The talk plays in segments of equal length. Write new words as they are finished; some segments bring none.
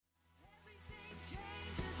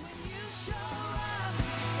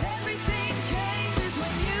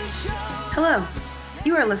Hello,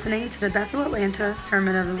 you are listening to the Bethel Atlanta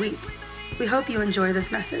Sermon of the Week. We hope you enjoy this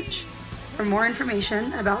message. For more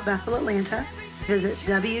information about Bethel Atlanta, visit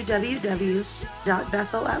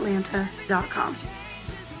www.bethelatlanta.com.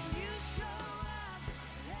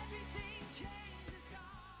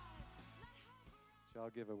 I'll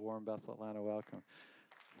give a warm Bethel Atlanta welcome.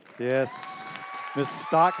 Yes, Miss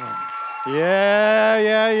Stockman. Yeah.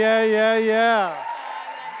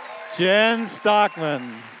 Jen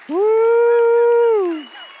Stockman. Woo!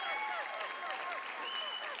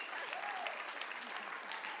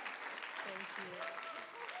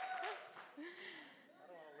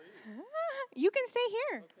 You can stay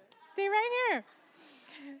here. Stay right here.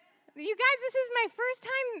 You guys, this is my first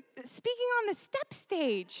time speaking on the step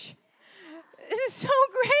stage. This is so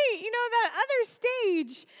great. You know, that other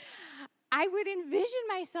stage, I would envision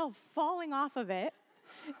myself falling off of it.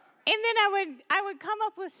 And then I would come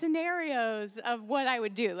up with scenarios of what I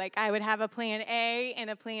would do. Like I would have a plan A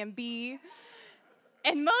and a plan B.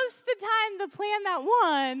 And most of the time, the plan that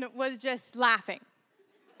won was just laughing.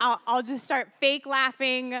 I'll just start fake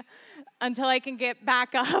laughing until I can get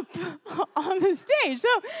back up on the stage.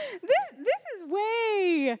 So this is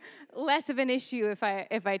way less of an issue if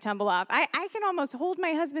I tumble off. I can almost hold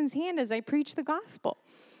my husband's hand as I preach the gospel.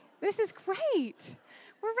 This is great.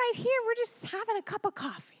 We're right here. We're just having a cup of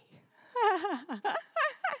coffee.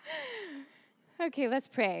 Okay, let's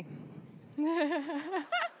pray.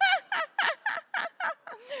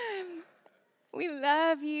 We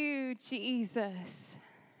love you, Jesus.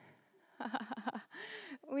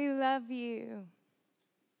 We love you.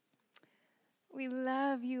 We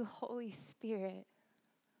love you, Holy Spirit.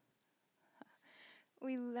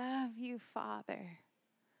 We love you, Father.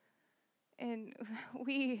 And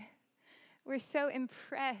we're so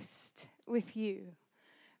impressed with you.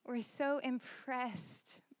 We're so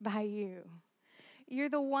impressed by you. You're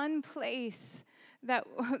the one place that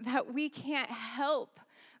we can't help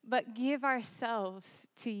but give ourselves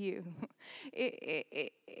to you.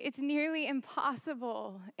 It's nearly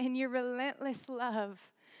impossible in your relentless love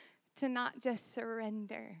to not just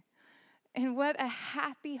surrender. And what a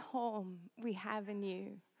happy home we have in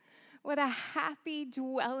you. What a happy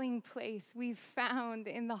dwelling place we've found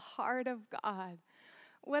in the heart of God.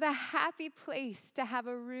 What a happy place to have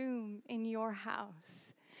a room in your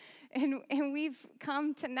house. And we've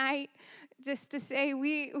come tonight just to say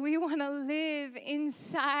we want to live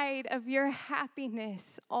inside of your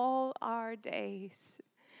happiness all our days.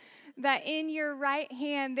 That in your right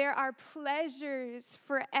hand there are pleasures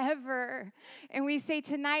forever. And we say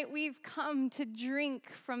tonight we've come to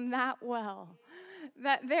drink from that well.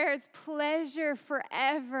 That there's pleasure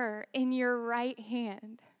forever in your right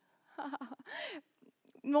hand.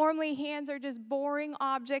 Normally, hands are just boring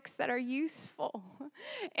objects that are useful.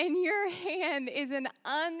 And your hand is an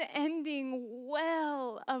unending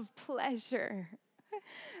well of pleasure.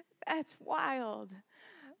 That's wild.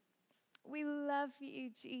 We love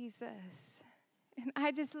you, Jesus. And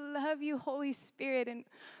I just love you, Holy Spirit. And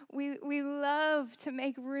we love to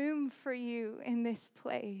make room for you in this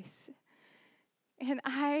place. And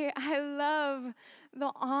I love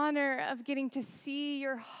the honor of getting to see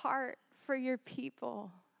your heart for your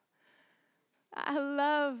people. I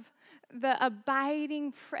love the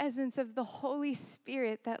abiding presence of the Holy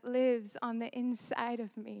Spirit that lives on the inside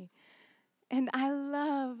of me. And I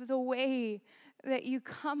love the way that you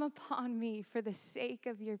come upon me for the sake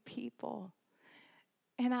of your people.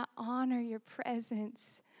 And I honor your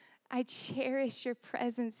presence. I cherish your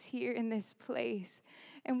presence here in this place.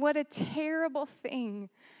 And what a terrible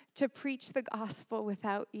thing to preach the gospel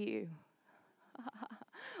without you.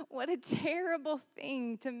 What a terrible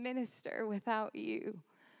thing to minister without you.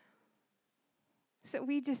 So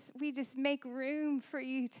we just make room for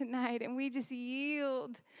you tonight, and we just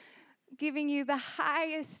yield, giving you the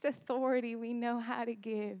highest authority we know how to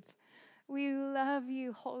give. We love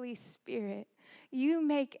you, Holy Spirit. You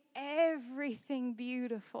make everything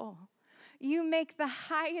beautiful. You make the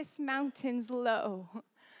highest mountains low.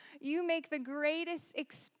 You make the greatest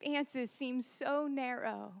expanses seem so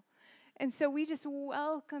narrow. And so we just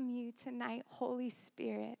welcome you tonight, Holy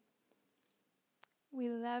Spirit. We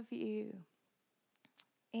love you.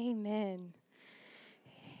 Amen.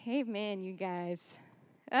 Amen, you guys.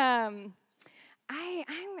 I'm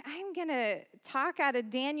going to talk out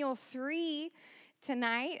of Daniel 3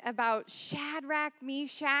 tonight about Shadrach,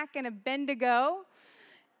 Meshach, and Abednego.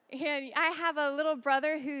 And I have a little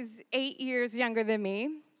brother who's 8 years younger than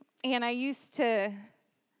me. And I used to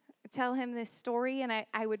tell him this story, and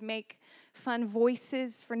I would make fun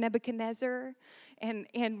voices for Nebuchadnezzar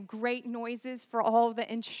and great noises for all the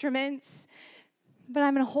instruments. But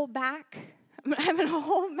I'm going to hold back. I'm going to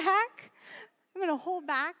hold back. I'm going to hold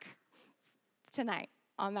back tonight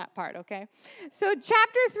on that part, okay? So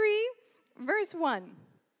chapter 3, verse 1.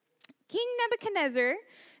 King Nebuchadnezzar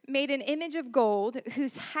made an image of gold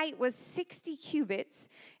whose height was 60 cubits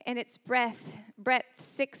and its breadth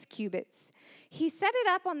 6 cubits. He set it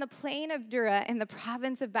up on the plain of Dura in the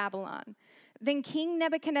province of Babylon. Then King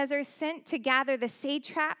Nebuchadnezzar sent to gather the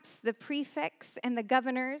satraps, the prefects, and the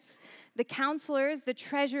governors, the counselors, the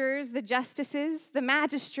treasurers, the justices, the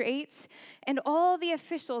magistrates, and all the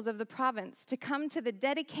officials of the province to come to the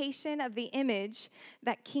dedication of the image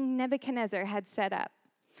that King Nebuchadnezzar had set up.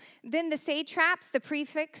 Then the satraps, the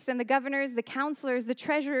prefects, and the governors, the counselors, the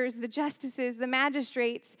treasurers, the justices, the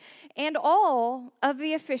magistrates, and all of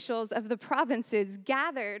the officials of the provinces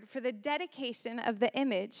gathered for the dedication of the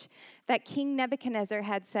image that King Nebuchadnezzar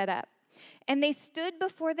had set up. And they stood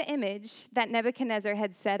before the image that Nebuchadnezzar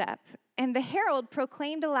had set up. And the herald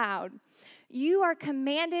proclaimed aloud, "You are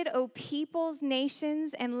commanded, O peoples,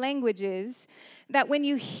 nations, and languages, that when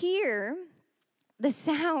you hear the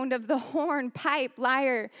sound of the horn, pipe,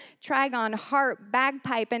 lyre, trigon, harp,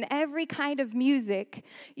 bagpipe, and every kind of music,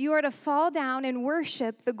 you are to fall down and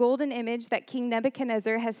worship the golden image that King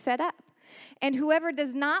Nebuchadnezzar has set up. And whoever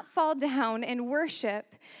does not fall down and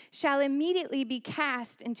worship shall immediately be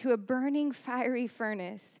cast into a burning fiery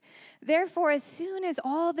furnace. Therefore, as soon as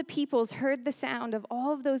all the peoples heard the sound of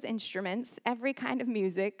all of those instruments, every kind of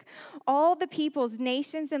music, all the peoples,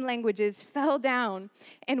 nations, and languages fell down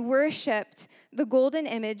and worshiped the golden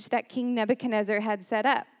image that King Nebuchadnezzar had set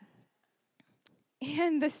up."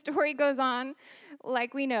 And the story goes on,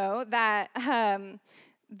 like we know, that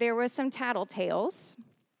there were some tattletales.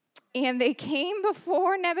 And they came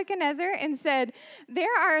before Nebuchadnezzar and said,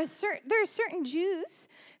 there are certain Jews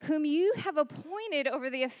whom you have appointed over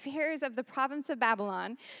the affairs of the province of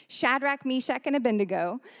Babylon, Shadrach, Meshach, and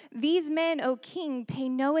Abednego. These men, O king, pay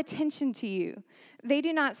no attention to you. They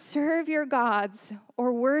do not serve your gods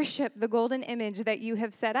or worship the golden image that you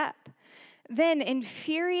have set up. Then, in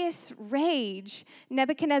furious rage,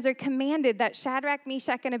 Nebuchadnezzar commanded that Shadrach,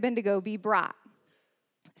 Meshach, and Abednego be brought.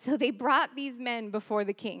 So they brought these men before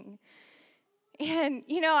the king. And,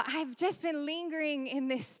 I've just been lingering in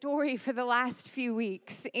this story for the last few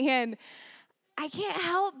weeks. And I can't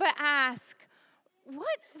help but ask,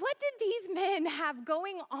 what did these men have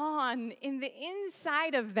going on in the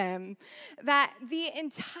inside of them that the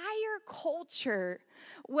entire culture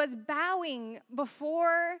was bowing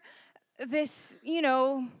before this,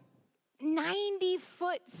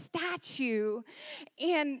 90-foot statue,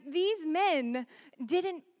 and these men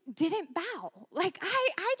didn't bow. Like,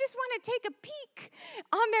 I just want to take a peek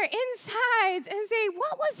on their insides and say,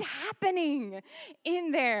 what was happening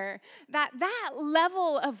in there? That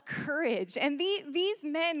level of courage. And these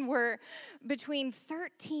men were between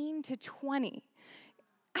 13 to 20.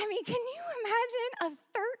 I mean, can you imagine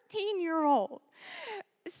a 13-year-old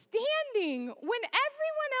standing when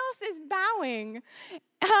everyone else is bowing,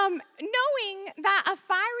 knowing that a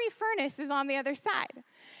fiery furnace is on the other side?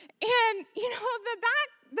 And,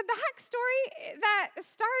 the backstory that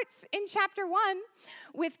starts in chapter 1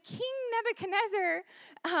 with King Nebuchadnezzar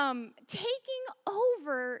taking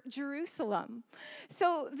over Jerusalem.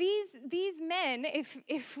 So these men,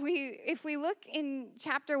 if we look in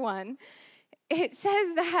chapter 1, it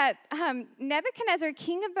says that Nebuchadnezzar,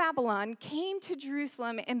 king of Babylon, came to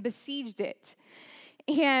Jerusalem and besieged it.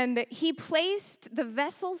 And he placed the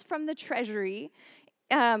vessels from the treasury,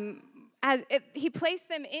 he placed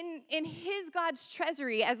them in his God's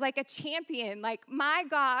treasury as like a champion, like, my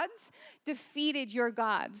gods defeated your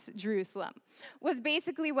gods, Jerusalem, was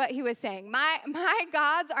basically what he was saying. My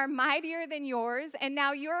gods are mightier than yours, and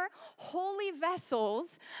now your holy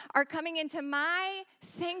vessels are coming into my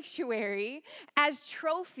sanctuary as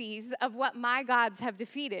trophies of what my gods have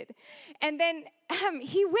defeated. And then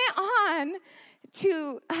he went on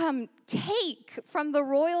to take from the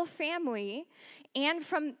royal family and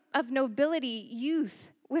of nobility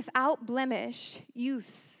youths without blemish,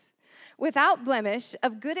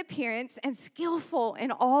 of good appearance and skillful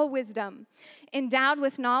in all wisdom, endowed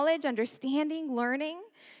with knowledge, understanding, learning,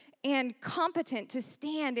 and competent to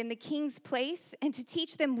stand in the king's place and to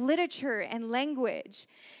teach them literature and language.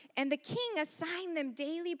 And the king assigned them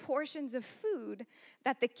daily portions of food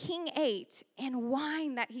that the king ate and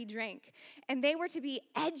wine that he drank. And they were to be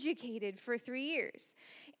educated for 3 years.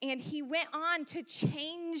 And he went on to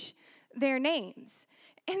change their names.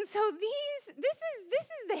 And so this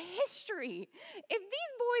is the history. If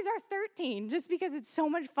these boys are 13, just because it's so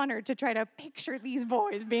much funner to try to picture these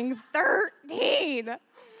boys being 13, their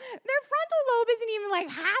frontal lobe isn't even like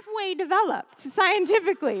halfway developed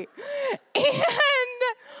scientifically. And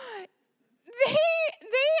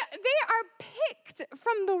They are picked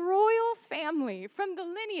from the royal family, from the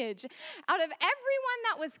lineage. Out of everyone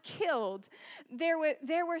that was killed, there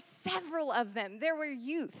were several of them. There were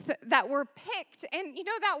youth that were picked. And you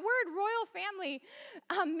know, that word royal family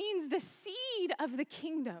means the seed of the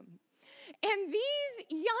kingdom. And these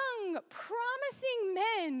young, promising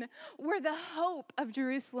men were the hope of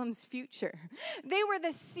Jerusalem's future. They were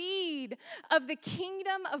the seed of the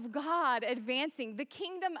kingdom of God advancing, the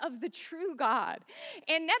kingdom of the true God.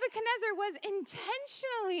 And Nebuchadnezzar was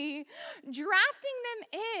intentionally drafting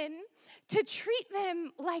them in to treat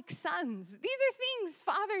them like sons. These are things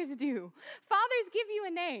fathers do. Fathers give you a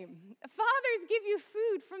name. Fathers give you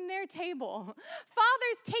food from their table.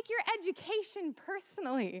 Fathers take your education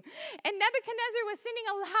personally. And Nebuchadnezzar was sending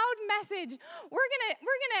a loud message. We're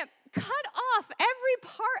gonna cut off every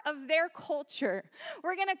part of their culture.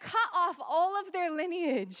 We're gonna cut off all of their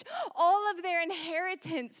lineage, all of their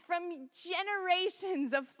inheritance from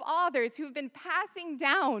generations of fathers who've been passing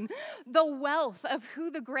down the wealth of who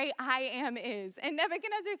the great I am is. And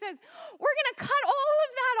Nebuchadnezzar says, we're gonna cut all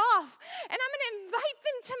of that off, and I'm gonna invite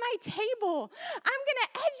them to my table. I'm gonna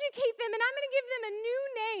educate them, and I'm gonna give them a new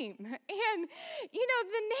name. And you know,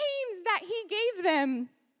 the names that he gave them,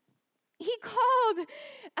 he called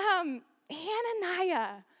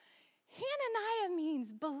Hananiah. Hananiah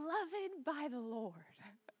means beloved by the Lord.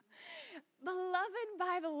 Beloved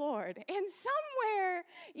by the Lord. And somewhere,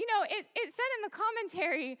 you know, it said in the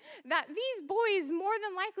commentary that these boys more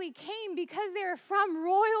than likely came because they're from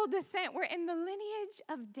royal descent, were in the lineage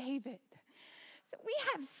of David. So we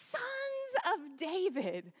have sons of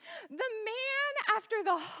David, the man after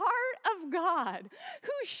the heart of God,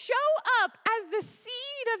 who show up as the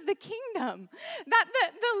seed of the kingdom, that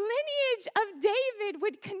the lineage of David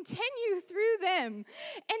would continue through them.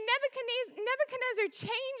 And Nebuchadnezzar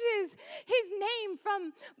changes his name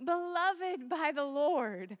from beloved by the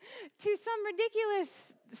Lord to some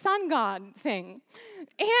ridiculous sun god thing.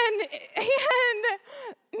 And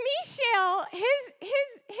Mishael, his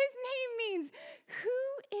name means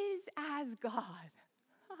who is as God.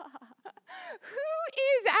 Who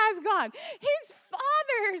is as God? His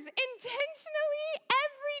fathers intentionally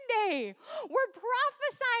every day were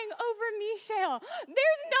prophesying over Mishael.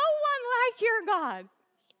 There's no one like your God.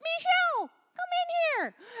 Mishael, come in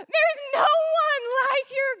here. There's no one like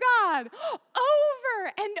your God.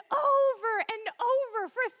 Over and over and over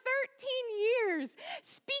for 13 years,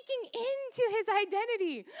 speaking into his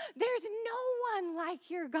identity. There's no one like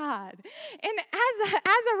your God. And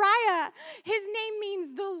Azariah, his name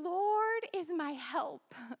means the Lord is my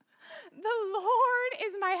help. The Lord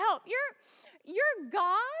is my help. Your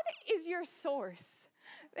God is your source.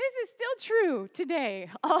 This is still true today,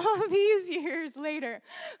 all these years later.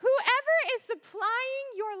 Whoever is supplying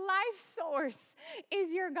your life source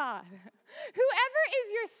is your God. Whoever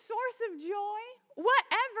is your source of joy,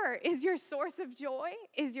 whatever is your source of joy,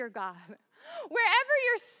 is your God. Wherever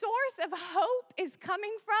your source of hope is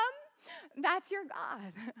coming from, that's your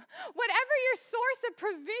God. Whatever your source of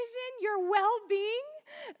provision, your well-being,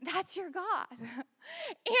 that's your God.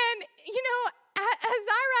 And, you know,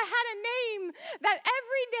 Azariah had a name that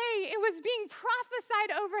every day it was being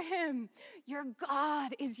prophesied over him. Your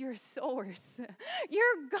God is your source.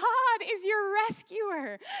 Your God is your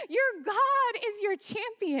rescuer. Your God is your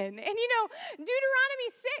champion. And you know, Deuteronomy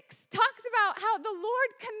 6 talks about how the Lord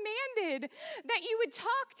commanded that you would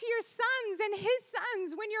talk to your sons and his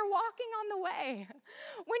sons when you're walking on the way.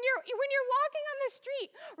 When you're walking on the street,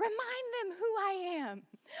 remind them who I am.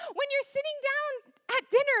 When you're sitting down at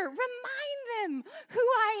dinner, remind them who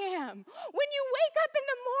I am. When you wake up in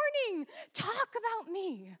the morning, talk about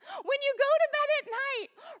me. When you go to bed at night,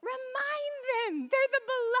 remind them they're the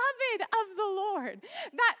beloved of the Lord.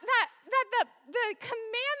 That the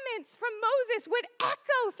commandments from Moses would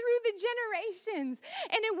echo through the generations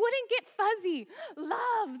and it wouldn't get fuzzy.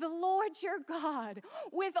 Love the Lord your God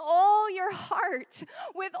with all your heart,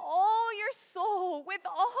 with all your soul, with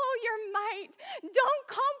all your might. Don't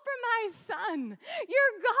compromise, son. Your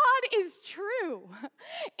God is true.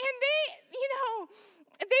 And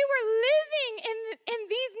they were living in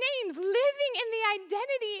these names, living in the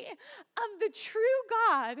identity of the true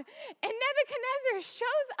God. And Nebuchadnezzar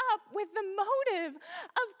shows up with the motive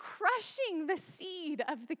of crushing the seed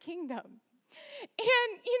of the kingdom.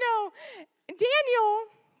 And, you know, Daniel,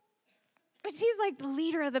 he's like the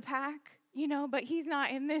leader of the pack. You know, but he's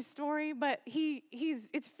not in this story, but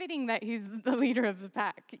it's fitting that he's the leader of the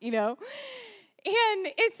pack, you know. And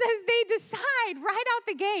it says they decide right out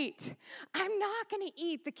the gate, I'm not going to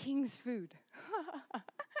eat the king's food.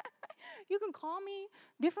 You can call me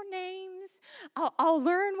different names. I'll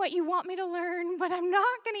learn what you want me to learn, but I'm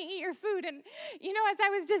not going to eat your food. And, as I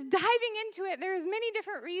was just diving into it, there's many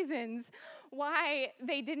different reasons why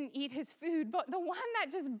they didn't eat his food. But the one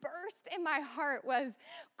that just burst in my heart was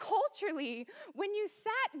culturally, when you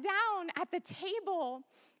sat down at the table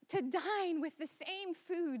to dine with the same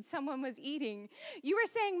food someone was eating, you were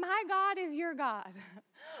saying, my God is your God.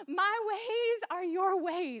 My ways are your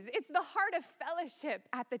ways. It's the heart of fellowship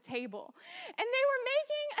at the table. And they were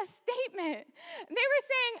making a statement. They were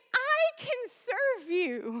saying, I can serve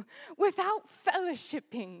you without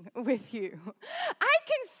fellowshipping with you. I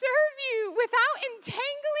can serve you without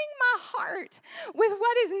entangling my heart with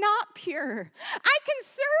what is not pure. I can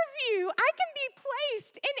serve you. I can be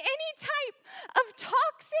placed in any type of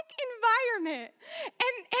toxic environment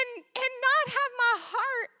and not have my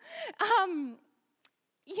heart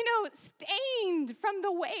stained from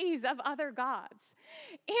the ways of other gods.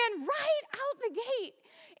 And right out the gate,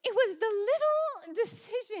 it was the little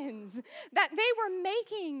decisions that they were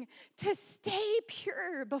making to stay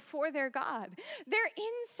pure before their God, their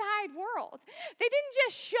inside world. They didn't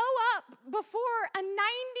just show up before a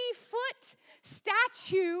 90-foot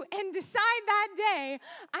statue and decide that day,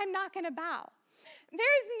 I'm not going to bow.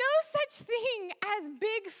 There's no such thing as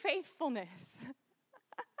big faithfulness.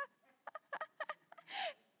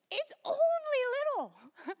 It's only little.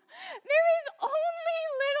 There is only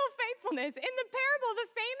little faithfulness. In the parable,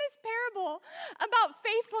 the famous parable about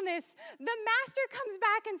faithfulness, the master comes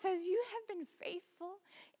back and says, you have been faithful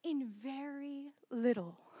in very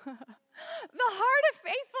little. The heart of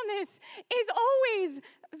faithfulness is always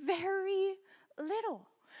very little.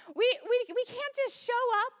 We can't just show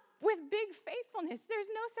up with big faithfulness.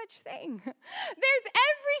 There's no such thing. There's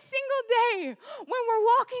every single day when we're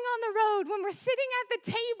walking on the road, when we're sitting at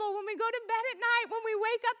the table, when we go to bed at night, when we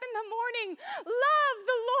wake up in the morning, love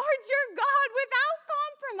the Lord your God without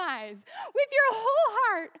compromise, with your whole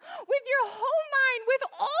heart, with your whole mind, with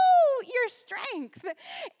all your strength.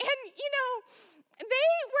 And,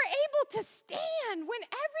 they were able to stand when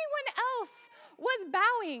everyone else was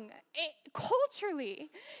bowing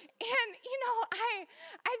culturally. And,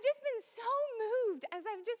 I've just been so moved as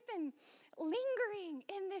I've just been lingering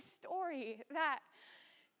in this story that,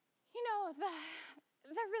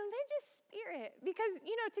 the religious spirit, because,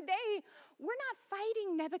 today we're not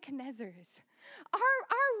fighting Nebuchadnezzars.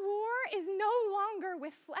 Our war is no longer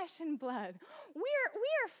with flesh and blood. We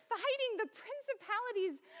are fighting the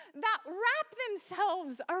principalities that wrap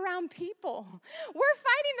themselves around people. We're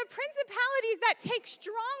fighting the principalities that take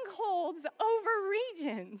strongholds over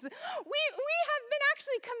regions. We have been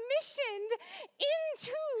actually commissioned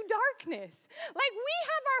into darkness. Like we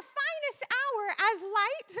have our finest hour as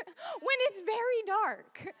light when it's very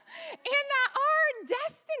dark. And that our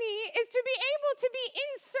destiny is to be able to be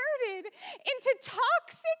inserted into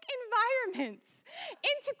toxic environments,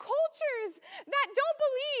 into cultures that don't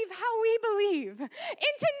believe how we believe,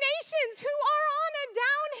 into nations who are on a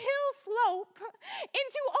downhill slope,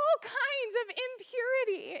 into all kinds of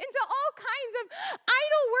impurity, into all kinds of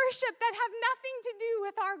idol worship that have nothing to do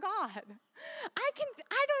with our God. I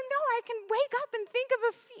can wake up and think of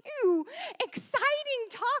a few exciting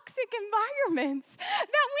toxic environments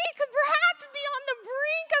that we could perhaps be on the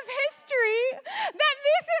brink of history, that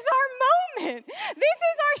this is our moment. This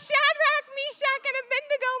is our Shadrach, Meshach, and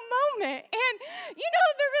Abednego moment. And,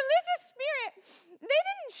 the religious spirit, they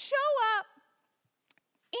didn't show up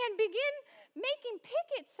and begin making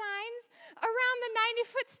picket signs around the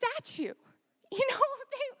 90-foot statue.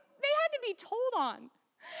 They had to be told on.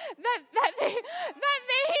 That they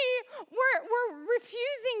were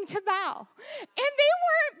refusing to bow. And they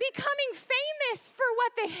weren't becoming famous for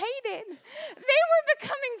what they hated. They were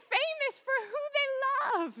becoming famous for who they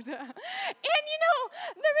loved. And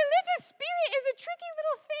the religious spirit is a tricky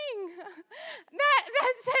little thing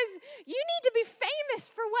that says you need to be famous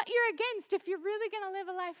for what you're against if you're really going to live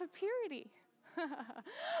a life of purity. But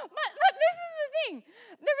this is the thing.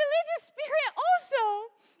 The religious spirit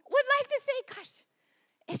also would like to say, gosh,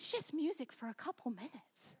 it's just music for a couple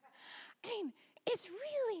minutes. It's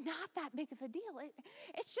really not that big of a deal.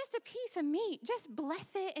 It's just a piece of meat. Just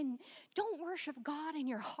bless it and don't worship God in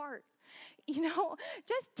your heart.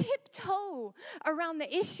 Just tiptoe around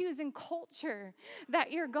the issues and culture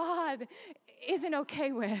that your God isn't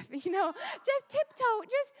okay with. Just tiptoe.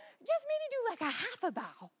 Just maybe do like a half a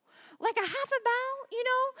bow. Like a half a bow,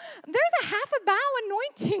 there's a half a bow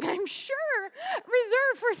anointing, I'm sure,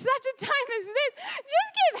 reserved for such a time as this. Just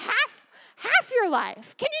give half your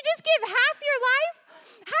life. Can you just give half your life?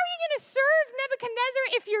 How are you going to serve Nebuchadnezzar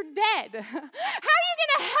if you're dead? How are you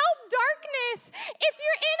going to help darkness if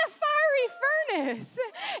you're in a fiery furnace?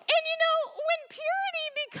 And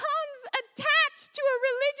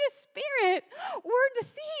Spirit, we're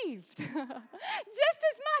deceived. Just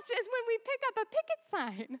as much as when we pick up a picket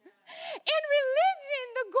sign. And religion,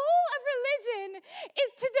 the goal of religion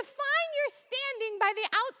is to define your standing by the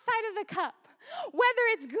outside of the cup. Whether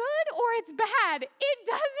it's good or it's bad, it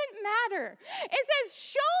doesn't matter. It says,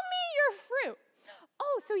 show me your fruit.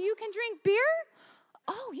 Oh, so you can drink beer?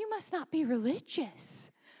 Oh, you must not be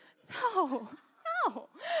religious. No.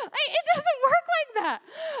 It doesn't work like that.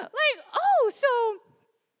 Like, oh, so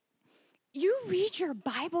you read your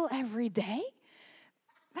Bible every day?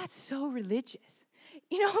 That's so religious.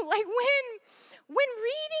 You know, like when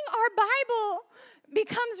reading our Bible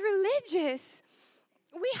becomes religious,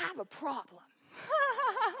 we have a problem.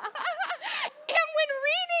 And when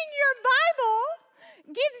reading your Bible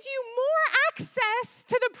gives you more access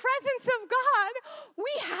to the presence of God,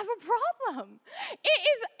 we have a problem. It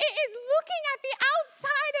is looking at the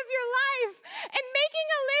outside of your life and making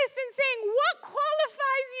a list and saying what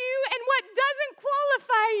qualifies you and what doesn't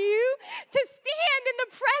qualify you to stand in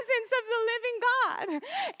the presence of the living God.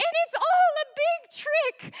 And it's all a big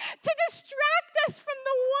trick to distract us from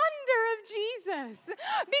the wonder of Jesus.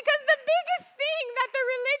 Because the biggest thing that the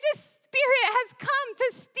religious spirit has come to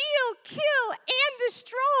steal, kill, and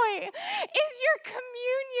destroy is your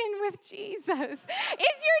communion with Jesus,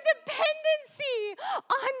 is your dependency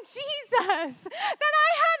on Jesus, that I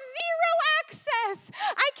have zero access.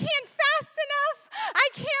 I can't fast enough. I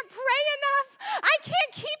can't pray enough. I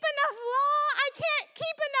can't keep enough law. I can't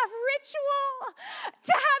keep enough ritual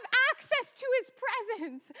to have access to his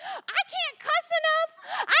presence. I can't cuss enough.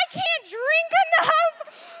 I can't drink enough.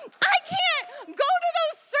 I can't go to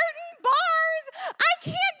those certain bars. I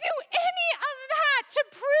can't do any of that to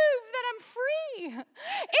prove that I'm free.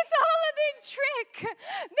 It's all a big trick.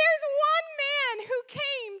 There's one man who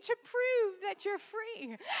came to prove that you're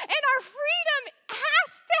free. And our freedom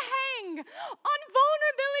has to hang on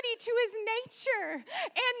vulnerability to his nature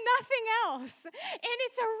and nothing else. And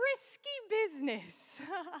it's a risky business.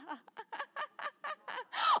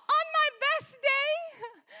 On my best day,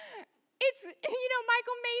 it's,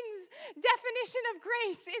 Michael Maiden's definition of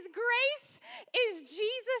grace is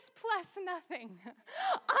Jesus plus nothing.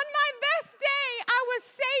 On my best day, I was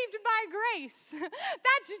saved by grace.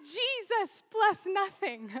 That's Jesus plus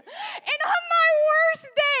nothing. And on my worst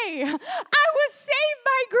day, I was saved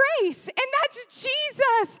by grace, and that's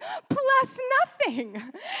Jesus plus nothing.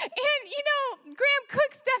 And, Graham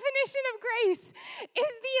Cook's definition of grace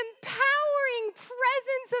is the empowering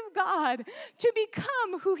presence of God to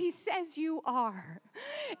become who he says you are.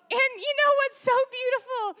 And you know what's so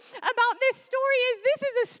beautiful about this story is this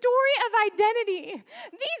is a story of identity.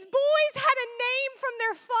 These boys had a name from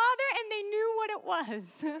their father and they knew what it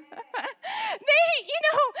was. They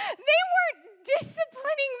weren't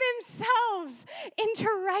disciplining themselves into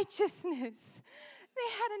righteousness. They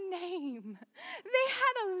had a name. They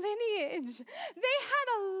had a lineage. They had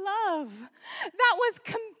a love that was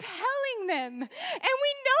compelling them. And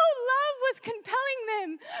we know love was compelling them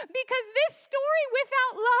because this story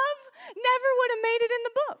without love never would have made it in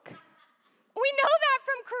the book. We know that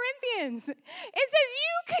from Corinthians. It says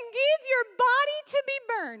you can give your body to be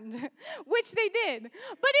burned, which they did.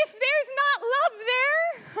 But if there's not love there,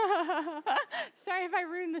 sorry if I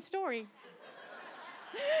ruined the story.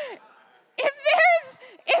 If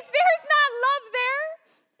there's not love there,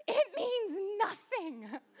 it means nothing.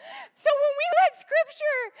 So when we let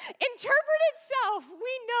Scripture interpret itself,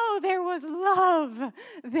 we know there was love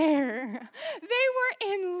there. They were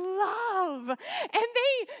in love, and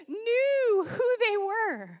they knew who they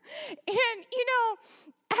were. And,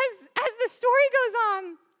 as the story goes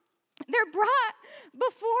on, they're brought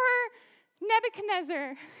before Nebuchadnezzar.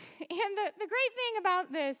 And the great thing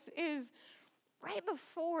about this is right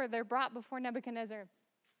before they're brought before Nebuchadnezzar,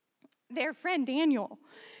 their friend Daniel,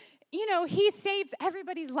 he saves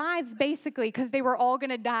everybody's lives basically because they were all going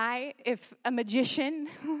to die if a magician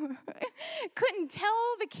couldn't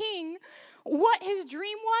tell the king what his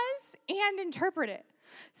dream was and interpret it.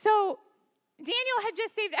 So Daniel had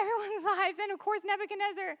just saved everyone's lives, and of course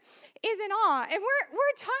Nebuchadnezzar is in awe. And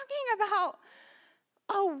we're talking about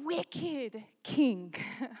a wicked king.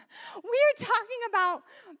 We're talking about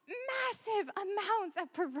massive amounts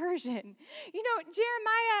of perversion.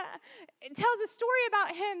 Jeremiah tells a story about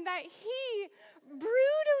him that he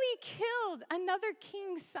brutally killed another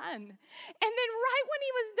king's son. And then right when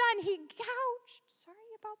he was done, he gouged,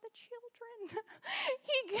 sorry about the children,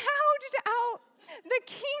 he gouged out the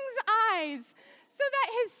king's eyes so that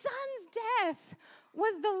his son's death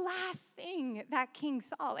was the last thing that king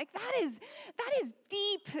saw. Like that is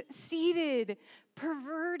deep-seated,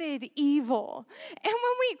 perverted evil. And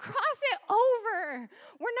when we cross it over,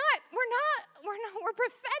 we're We're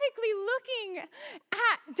prophetically looking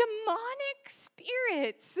at demonic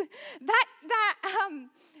spirits that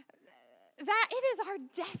it is our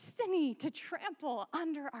destiny to trample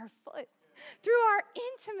under our foot through our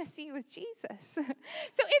intimacy with Jesus. So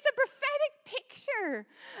it's a prophetic picture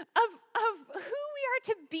of who we are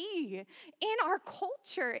to be in our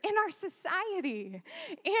culture, in our society.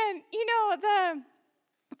 And,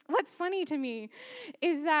 what's funny to me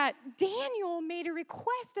is that Daniel made a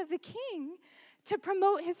request of the king to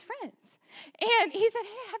promote his friends. And he said,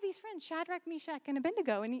 hey, I have these friends, Shadrach, Meshach, and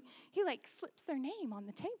Abednego. And he slips their name on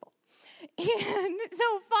the table. And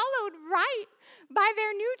so followed right by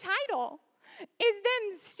their new title is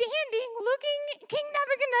them standing, looking King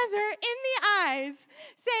Nebuchadnezzar in the eyes,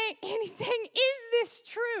 he's saying, is this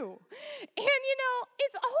true? And,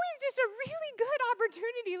 it's always just a really good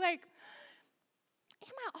opportunity, like,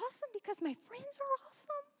 am I awesome because my friends are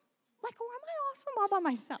awesome? Like, or am I awesome all by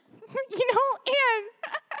myself? And am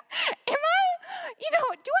I,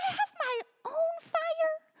 do I have my own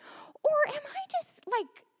fire? Or am I just,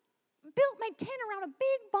 built my tent around a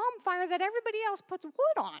big bonfire that everybody else puts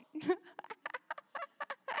wood on?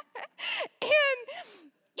 And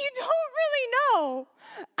you don't really know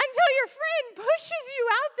until your friend pushes you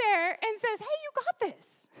out there and says, hey, you got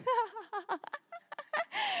this.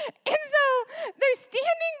 And so they're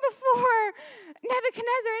standing before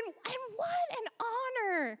Nebuchadnezzar, and what an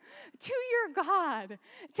honor to your God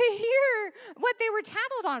to hear what they were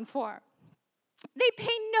tattled on for. They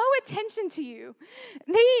pay no attention to you.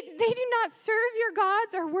 They do not serve your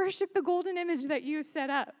gods or worship the golden image that you've set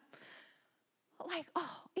up.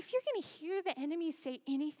 If you're going to hear the enemy say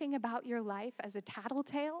anything about your life as a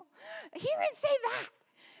tattletale, hear it say that.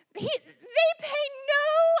 They pay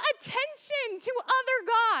no attention to other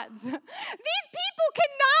gods. These people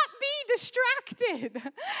cannot be distracted.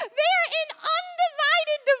 They are in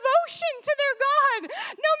undivided devotion to their God.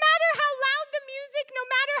 No matter how loud the music, no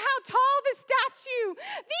matter how tall the statue,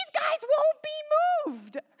 these guys won't be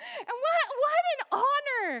moved. And what an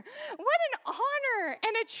honor. What an honor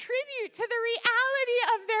and a tribute to the reality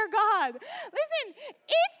of their God. Listen,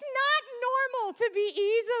 it's not normal to be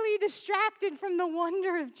easily distracted from the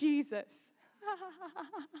wonder of Jesus.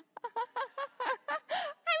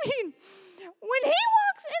 When he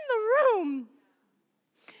walks in the room,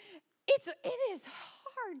 it is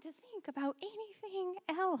hard to think about anything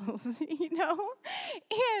else,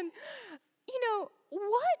 And,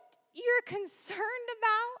 what you're concerned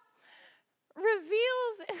about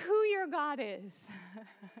reveals who your God is,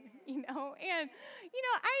 And, I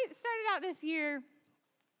started out this year,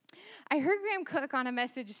 I heard Graham Cook on a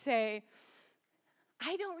message say,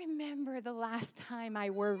 I don't remember the last time I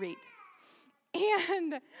worried.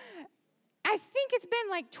 And I think it's been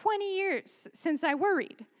 20 years since I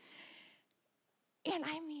worried. And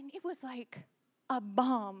it was like a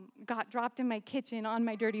bomb got dropped in my kitchen on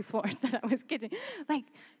my dirty floors that I was kitchen.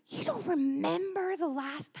 You don't remember the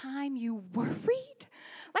last time you worried?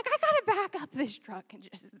 I gotta back up this truck and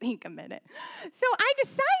just think a minute. So I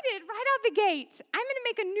decided right out the gate, I'm gonna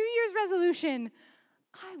make a New Year's resolution.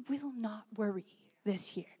 I will not worry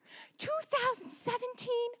this year.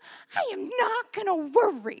 2017, I am not gonna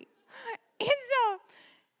worry. And so it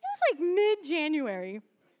was mid-January.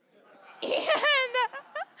 And I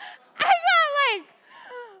thought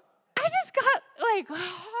I just got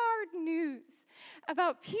hard news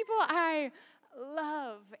about people I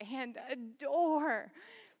love and adore.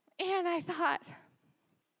 And I thought,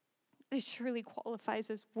 this surely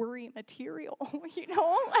qualifies as worry material, my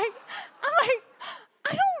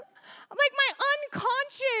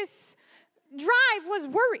unconscious drive was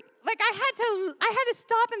worry. I had to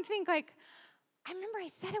stop and think, I remember I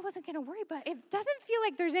said I wasn't going to worry, but it doesn't feel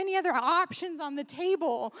like there's any other options on the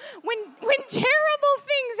table. When terrible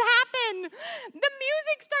things happen, the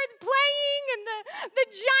music starts playing and the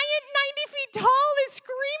giant 90 feet tall is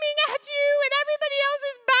screaming at you and everybody else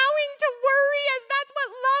is bowing to worry as that's what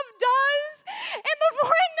love does. And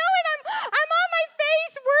before I know it, I'm on my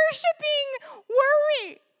face worshiping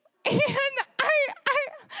worry. And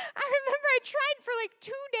I remember I tried for 2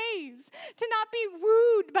 days to not be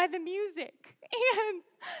wooed by the music. And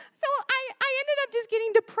so I ended up just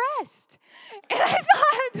getting depressed. And I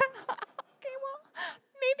thought, okay, well,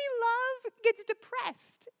 maybe love gets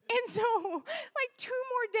depressed. And so 2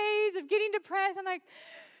 more days of getting depressed, I'm like,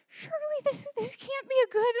 surely this can't be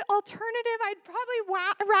a good alternative. I'd probably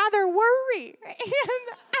rather worry.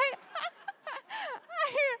 And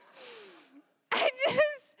I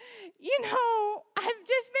just, I've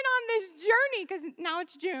just been on this journey because now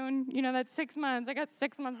it's June. That's 6 months. I got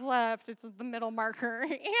 6 months left. It's the middle marker.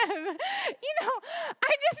 And, I've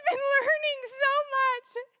just been learning so much,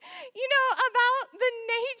 about the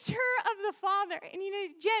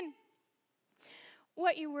Jen,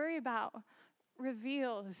 what you worry about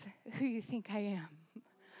reveals who you think I am.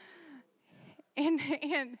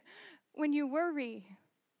 And when you worry,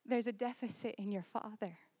 there's a deficit in your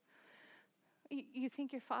father. You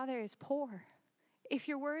think your father is poor. If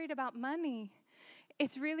you're worried about money,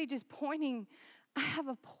 it's really just pointing, I have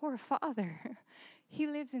a poor father. He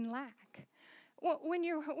lives in lack. When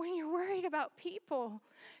you're worried about people,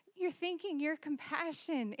 you're thinking your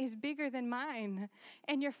compassion is bigger than mine,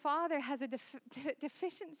 and your father has a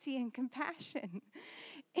deficiency in compassion.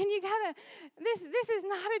 And you gotta, this is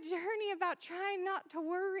not a journey about trying not to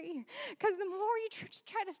worry, because the more you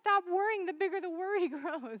try to stop worrying, the bigger the worry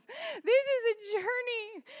grows. This is a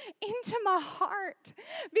journey into my heart,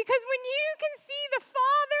 because when you can see the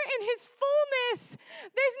Father in his fullness,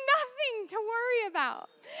 there's nothing to worry about.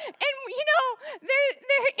 And you know, there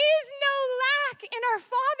is no lack in our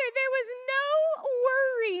Father. There was no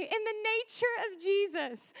worry in the nature of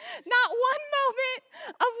Jesus. Not one moment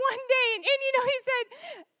of one day. And you know, he said,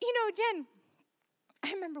 you know, Jen,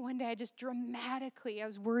 I remember one day I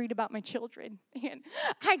was worried about my children. And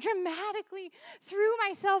I dramatically threw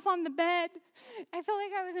myself on the bed. I felt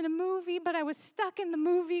like I was in a movie, but I was stuck in the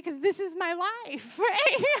movie because this is my life.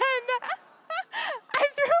 And I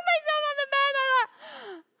threw myself on the bed. I thought,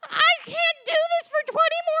 I can't do this for 20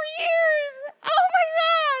 more years. Oh my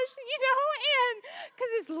gosh, you know, and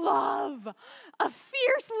because it's love, a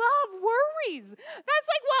fierce love worries. That's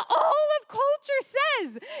like what all of culture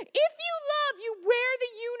says. If you love, you wear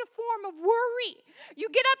the uniform of worry. You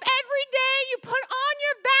get up every day, you put on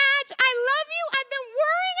your badge. I love you. I've been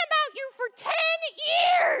worrying about you for 10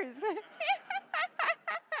 years.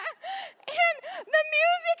 And the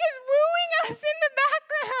music is wooing us in the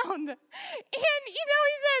background. And, you know,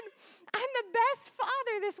 he said, I'm the best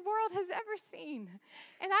father this world has ever seen.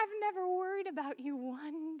 And I've never worried about you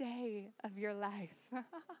one day of your life. And,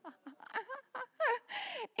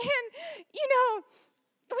 you know,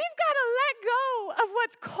 we've got to let go of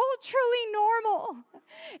what's culturally normal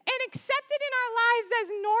and accept it in our lives as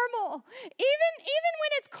normal. Even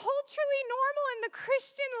when it's culturally normal in the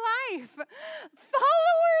Christian life,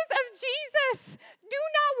 followers of Jesus do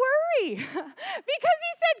not worry, because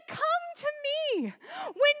he said, come to me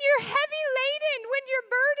when you're heavy laden, when you're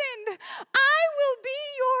burdened. I will be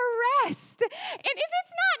your rest. And if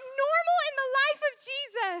it's not normal in the life of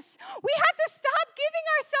Jesus, we have to stop giving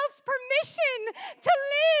ourselves permission to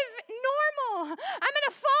live normal. I'm going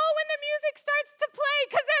to fall when the music starts to play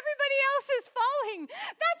because everybody else is falling.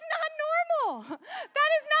 That's not normal.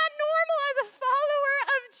 That is not normal as a follower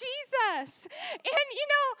of Jesus. And, you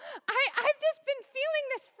know, I've just been feeling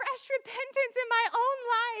this fresh repentance in my own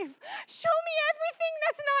life. Show me everything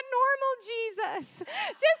that's not normal, Jesus.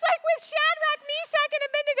 Just like with Shadrach, Meshach, and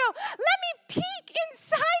Abednego, let me peek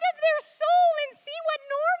inside of their soul and see what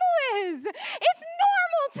normal is. It's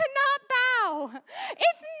normal to not bow.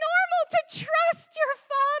 It's normal to trust your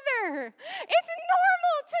Father. It's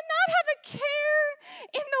normal to not have a care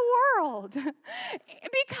in the world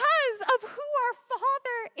because of who our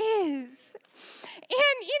Father is.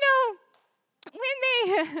 And, you know,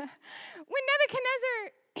 when Nebuchadnezzar,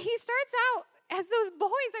 he starts out as those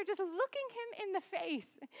boys are just looking him in the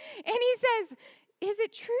face. And he says, is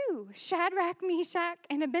it true, Shadrach, Meshach,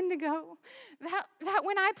 and Abednego, that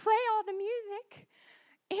when I play all the music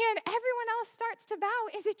and everyone else starts to bow,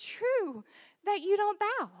 is it true that you don't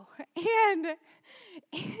bow? And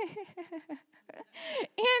he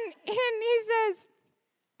says,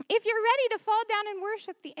 if you're ready to fall down and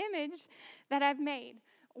worship the image that I've made,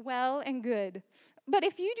 well and good. But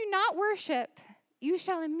if you do not worship, you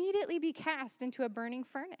shall immediately be cast into a burning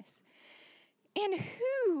furnace. And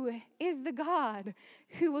who is the God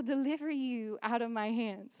who will deliver you out of my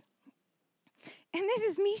hands? And this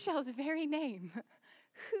is Michelle's very name.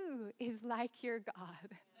 Who is like your God?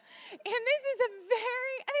 And this is an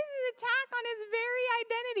attack on his very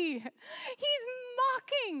identity. He's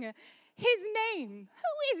mocking his name.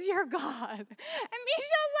 Who is your God? And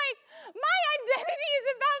Michelle's like, my identity is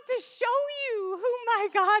about to show you who my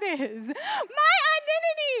God is. My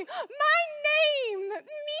identity, my name,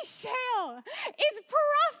 Michelle, is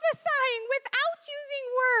prophesying without using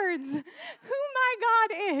words who my God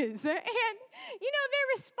is. And, you know, their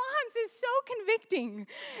response is so convicting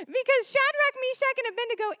because Shadrach, Meshach, and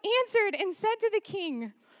Abednego answered and said to the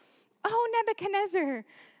king, "Oh, Nebuchadnezzar,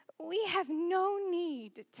 we have no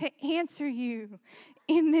need to answer you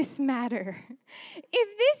in this matter.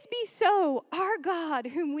 If this be so, our God,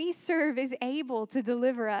 whom we serve, is able to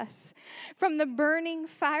deliver us from the burning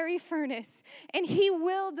fiery furnace, and he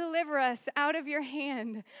will deliver us out of your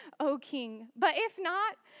hand, O king. But if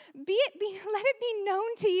not, let it be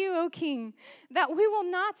known to you, O king, that we will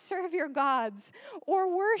not serve your gods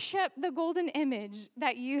or worship the golden image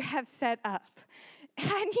that you have set up. And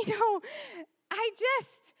I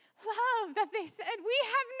just love that they said, we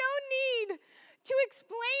have no need to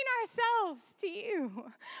explain ourselves to you.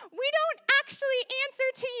 We don't actually answer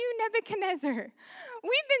to you, Nebuchadnezzar.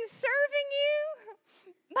 We've been serving you,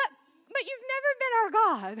 but you've never been our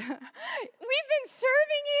God. We've been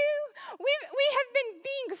serving you. We have been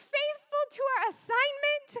being faithful to our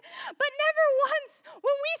assignment, but never once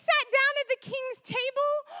when we sat down at the king's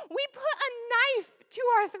table, we put a knife to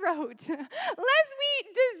our throat, lest we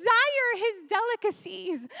desire his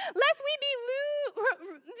delicacies, lest we be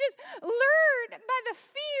just lured by the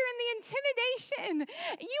fear and the intimidation.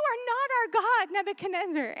 You are not our God,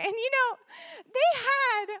 Nebuchadnezzar. And they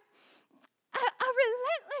had a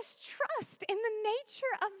relentless trust in the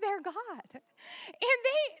nature of their God. And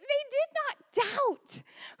they did not doubt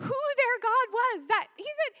who their God was. That he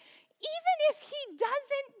said, even if he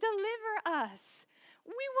doesn't deliver us,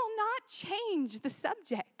 we will not change the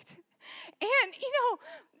subject. And,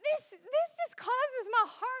 this just causes my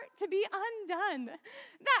heart to be undone.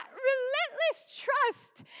 That relentless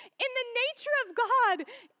trust in the nature of God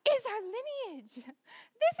is our lineage.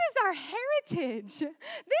 This is our heritage.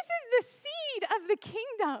 This is the seed of the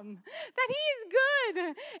kingdom, that he is good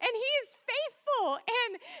and he is faithful,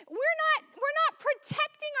 and we're not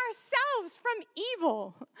protecting ourselves from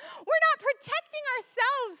evil. We're not protecting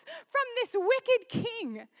ourselves from this wicked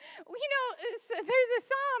king. There's a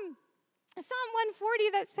Psalm 140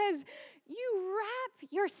 that says, you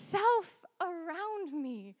wrap yourself around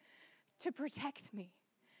me to protect me.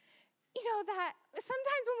 That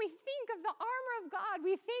sometimes when we think of the armor of God,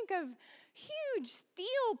 we think of huge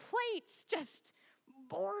steel plates just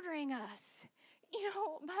bordering us,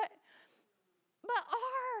 but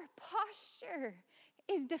our posture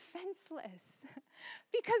is defenseless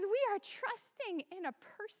because we are trusting in a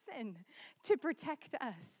person to protect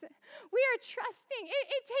us. We are trusting.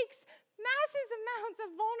 It takes massive amounts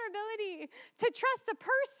of vulnerability to trust a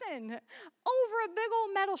person over a big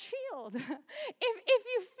old metal shield. If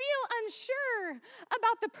you feel unsure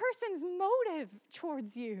about the person's motive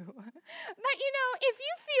towards you. But if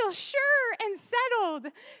you feel sure and settled,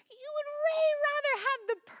 you would way rather have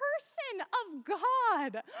the person of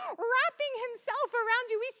God wrapping himself around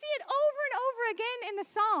you. We see it over and over again in the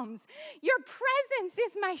Psalms. Your presence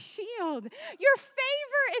is my shield. Your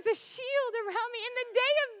favor is a shield around me. In the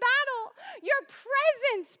day of battle, your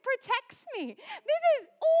presence protects me. This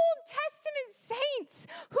is Old Testament saints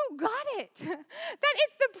who got it. That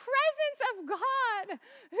it's the presence of God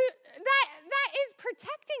that is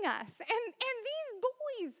protecting us. And these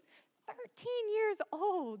boys, 13 years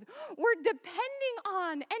old, were depending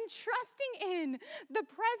on and trusting in the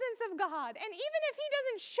presence of God. And even if he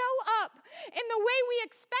doesn't show up in the way we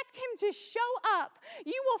expect him to show up,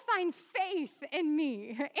 you will find faith in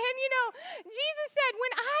me. And Jesus said,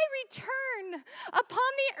 when I return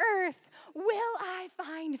upon the earth, will I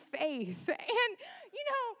find faith? And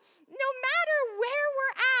no matter where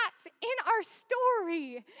we're at in our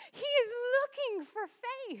story, he is looking for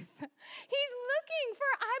faith. He's looking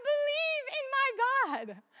for, I believe in my God.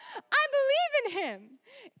 I believe in him.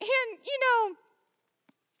 And,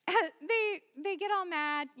 they get all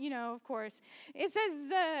mad, of course. It says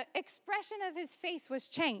the expression of his face was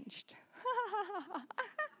changed.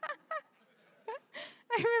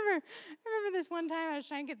 I remember this one time I was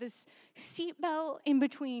trying to get this seatbelt in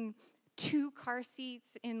between two car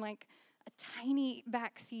seats in like a tiny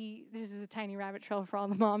back seat. This is a tiny rabbit trail for all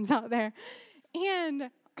the moms out there. And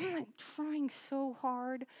I'm like trying so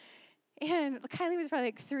hard. And Kylie was probably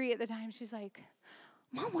like 3 at the time. She's like,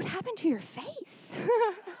 Mom, what happened to your face?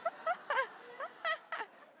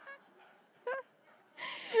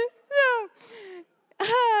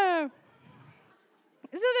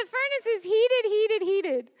 So the furnace is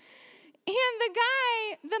heated. And the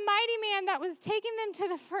guy, the mighty man that was taking them to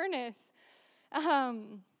the furnace,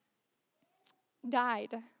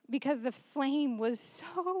 died because the flame was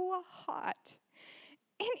so hot.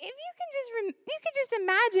 And if you could just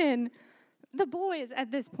imagine the boys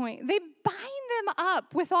at this point. They bind them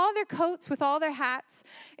up with all their coats, with all their hats.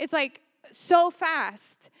 It's like so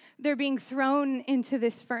fast they're being thrown into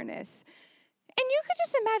this furnace. And you could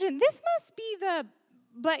just imagine, this must be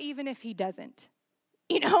but even if he doesn't.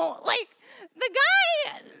 Like the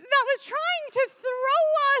guy that was trying to throw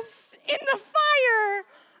us in the fire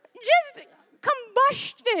just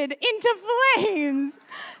combusted into flames.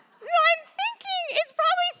 So I'm thinking it's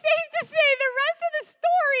probably safe to say the rest of the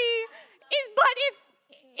story is, but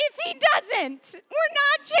if he doesn't, we're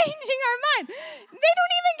not changing our mind. They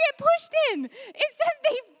don't even get pushed in. It says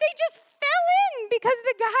they just fell in because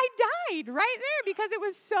the guy died right there because it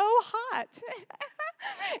was so hot.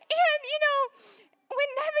 And, when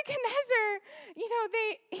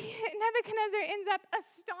Nebuchadnezzar ends up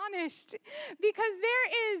astonished because there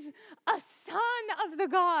is a son of the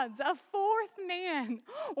gods, a fourth man,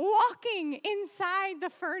 walking inside the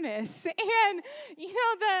furnace. And,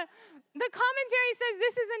 the commentary says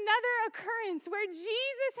this is another occurrence where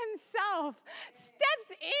Jesus himself steps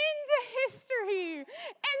into history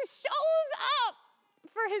and shows up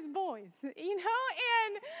for his boys, and it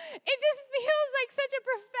just feels like such a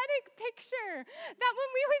prophetic picture that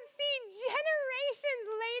when we would see generations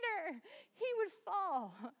later, he would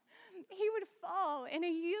fall. He would fall in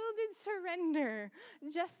a yielded surrender,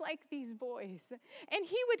 just like these boys. And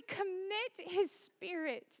he would commit his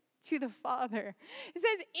spirit to the Father. It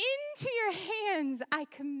says, into your hands I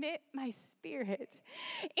commit my spirit.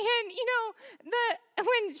 And,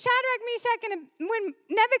 when Shadrach, Meshach, and when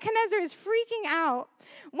Nebuchadnezzar is freaking out,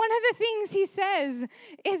 one of the things he says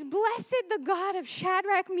is, blessed the God of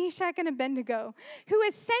Shadrach, Meshach, and Abednego, who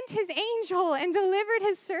has sent his angel and delivered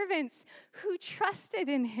his servants who trusted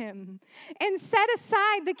in him and set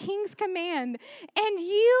aside the king's command and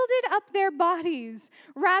yielded up their bodies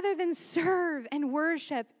rather than serve and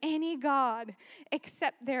worship any god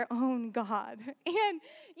except their own God. And,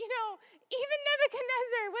 even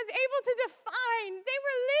Nebuchadnezzar was able to define they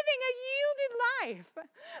were living a yielded life.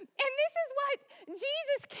 And this is what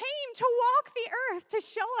Jesus came to walk the earth to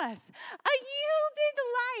show us. A yielded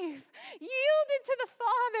life, yielded to the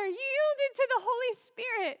Father, yielded to the Holy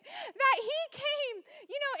Spirit. That he came,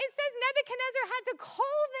 it says Nebuchadnezzar had to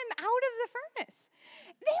call them out of the furnace.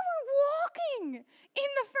 They were walking in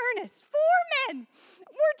the furnace. 4 men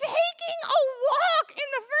were taking a walk in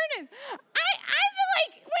the furnace. I feel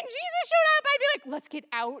like when Jesus showed up, I'd be like, let's get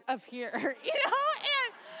out of here, And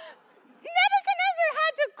Nebuchadnezzar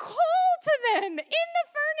had to call to them in the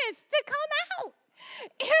furnace to come out.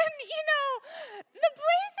 And, the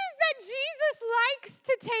places that Jesus likes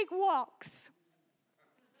to take walks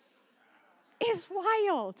is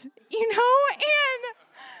wild, And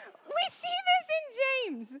we see this in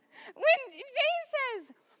James. When James says,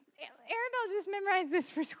 Arabelle just memorized this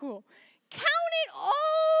for school. Count it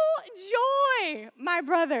all joy, my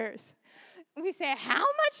brothers. We say, how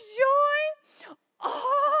much joy?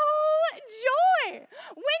 All joy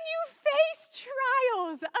when you face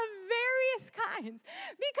trials of various kinds,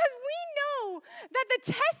 because we know that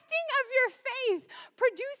the testing of your faith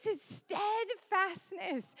produces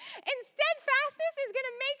steadfastness, and steadfastness is going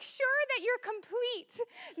to make sure that you're complete,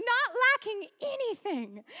 not lacking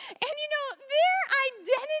anything. And their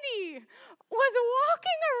identity was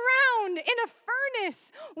walking around in a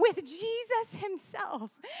furnace with Jesus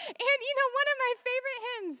himself. And one of my favorite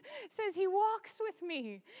hymns says, he walks with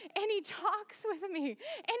me and he talks with me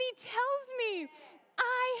and he tells me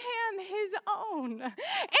I am his own.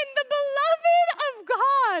 And the beloved of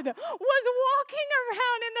God was walking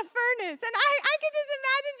around in the furnace. And I could just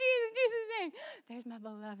imagine Jesus saying, there's my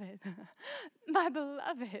beloved. My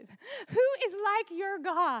beloved. Who is like your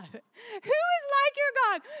God? Who is like your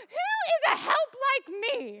God? Who is a help like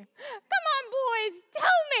me? Come on, boys,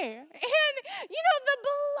 tell me. And, the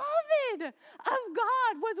beloved of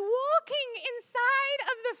God was walking inside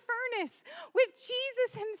of the furnace with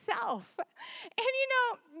Jesus himself. And,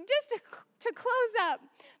 just to close up,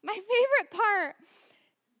 my favorite part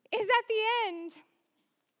is at the end,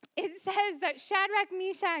 it says that Shadrach,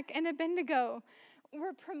 Meshach, and Abednego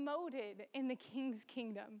were promoted in the king's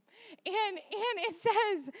kingdom. And it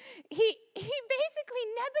says, he basically,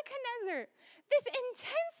 Nebuchadnezzar, this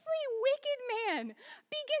intensely wicked man,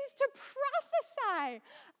 begins to prophesy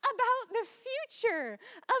about the future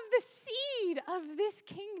of the seed of this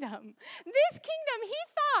kingdom. This kingdom he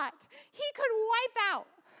thought he could wipe out.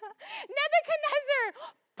 Nebuchadnezzar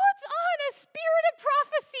puts on a spirit of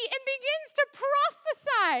prophecy and begins to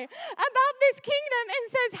prophesy about this kingdom and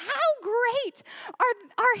says how great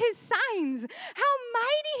are his signs, how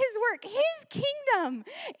mighty his work. His kingdom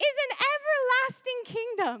is an everlasting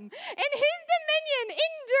kingdom, and his dominion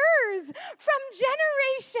endures from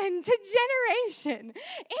generation to generation.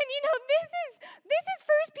 And this is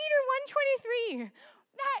 1 Peter 1:23.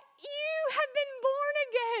 That you have been born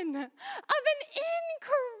again of an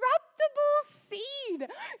incorruptible seed.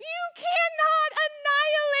 You cannot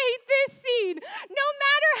annihilate this seed, no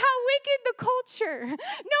matter how wicked the culture,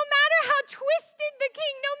 no matter how twisted the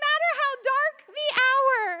king, no matter how dark the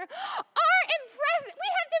hour. Our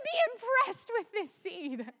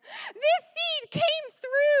seed. This seed came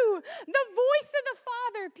through the voice of the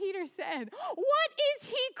Father, Peter said. What is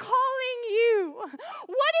he calling you?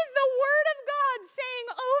 What is the word of God saying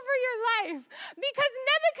over your life? Because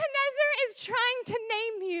Nebuchadnezzar is trying to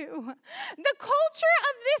name you. The culture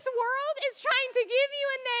of this world is trying to give you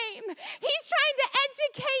a name. He's trying to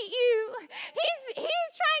educate you.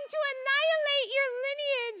 He's trying to annihilate your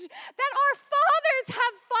lineage that our fathers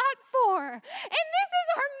have fought for. And this is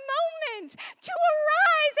our moment to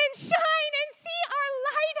arise and shine and see our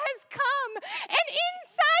light has come. And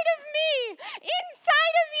inside of me,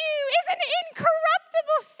 inside of you is an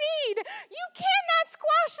incorruptible seed. You cannot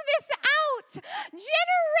squash this out.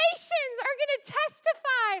 Generations are going to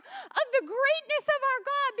testify of the greatness of our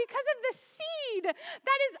God because of the seed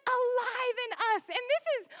that is alive in us. And this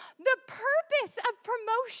is the purpose of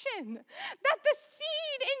promotion, that the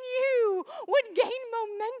seed in you would gain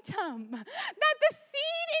momentum, that the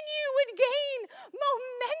seed in you would gain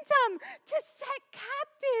momentum to set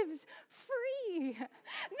captives free.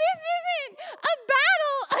 This isn't a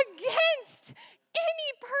battle against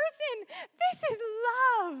any person. This is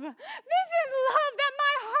love. This is love, that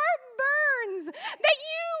my heart burns, that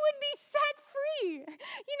you would be set free.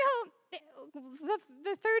 You know,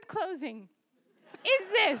 the third closing is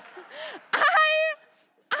this. I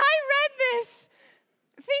read this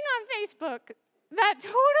thing on Facebook that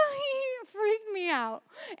totally freaked me out.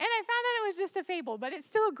 And I found out it was just a fable, but it's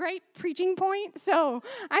still a great preaching point, so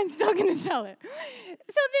I'm still going to tell it.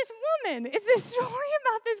 So it's this story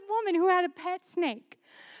about this woman who had a pet snake,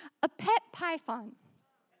 a pet python,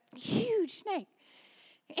 huge snake.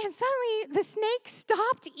 And suddenly the snake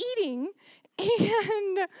stopped eating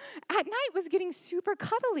and at night was getting super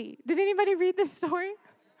cuddly. Did anybody read this story?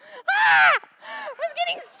 Was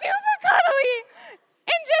getting super cuddly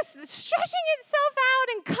and just stretching itself out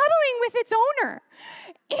and cuddling with its owner.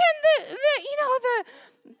 And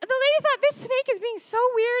the lady thought this snake is being so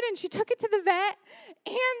weird, and she took it to the vet,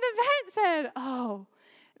 and the vet said, oh,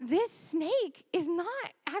 this snake is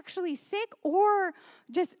not actually sick or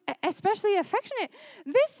just especially affectionate.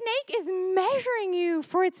 This snake is measuring you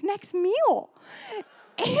for its next meal.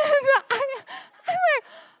 And I'm like,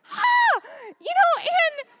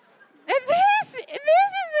 and this is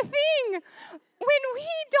the thing. When we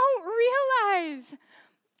don't realize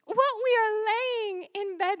what we are laying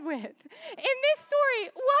in bed with. In this story,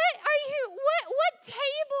 what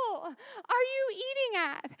table are you eating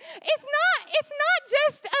at? It's not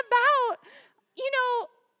just about,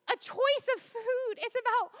 a choice of food. It's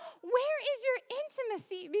about where is your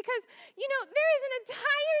intimacy? Because, there is an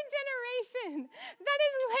entire generation that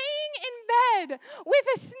is laying in bed with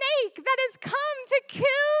a snake that has come to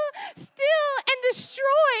kill, steal, and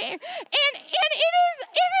destroy. And it is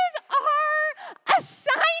our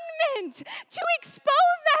assignment to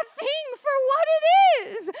expose that thing for what it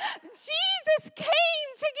is. Jesus came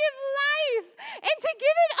to give life and to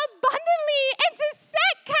give it abundantly and to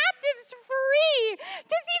set captives free.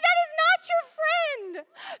 To see that is not your friend.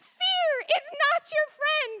 Fear is not your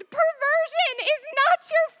friend. Perversion is not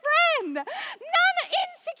your friend.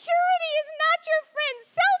 Insecurity is not your friend.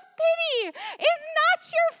 Self-pity is not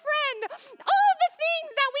your friend. All the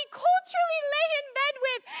things that we culturally lay in bed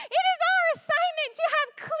with, it is our assignment to have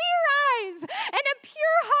clear eyes and a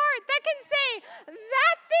pure heart that can say,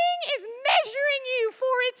 that thing is measuring you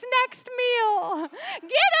for its next meal.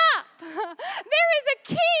 Get up. There is a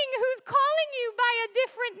king who's calling you by a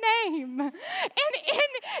different name. And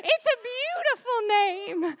it's a beautiful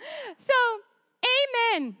name. So,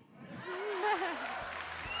 amen.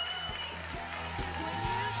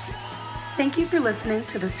 Thank you for listening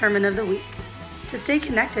to the Sermon of the Week. To stay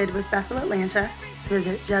connected with Bethel Atlanta,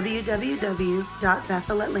 visit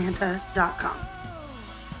www.bethelatlanta.com.